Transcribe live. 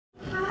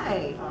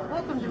Hi,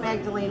 welcome to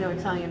Magdaleno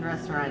Italiano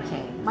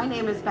Ristorante. My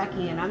name is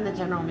Becky and I'm the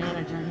general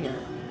manager here.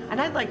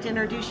 And I'd like to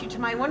introduce you to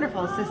my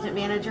wonderful assistant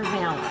manager,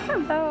 Val.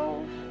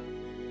 Hello.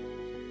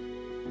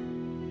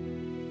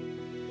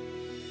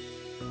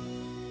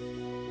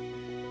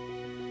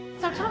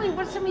 So tell me,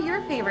 what's some of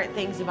your favorite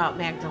things about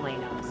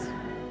Magdaleno's?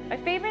 My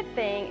favorite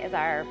thing is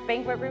our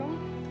banquet room,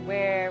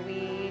 where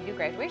we do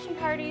graduation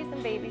parties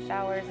and baby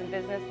showers and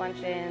business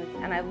luncheons.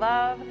 And I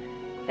love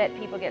that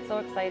people get so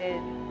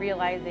excited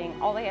realizing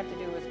all they have to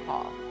do is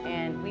call,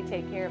 and we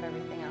take care of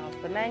everything else.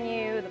 The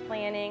menu, the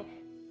planning.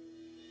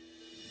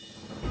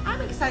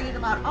 I'm excited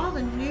about all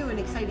the new and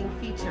exciting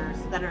features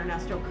that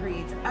Ernesto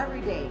creates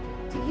every day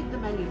to keep the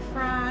menu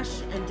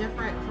fresh and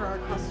different for our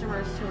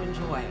customers to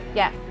enjoy.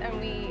 Yes, and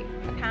we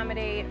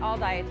accommodate all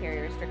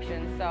dietary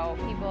restrictions, so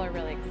people are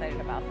really excited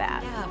about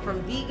that. Yeah,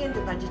 from vegan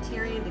to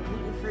vegetarian to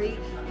gluten-free,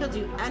 he'll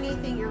do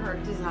anything your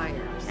heart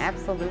desires.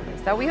 Absolutely.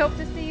 So we hope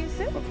to see you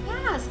soon.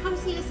 Yes, come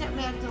see us at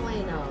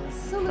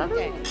Magdaleno's.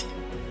 Okay.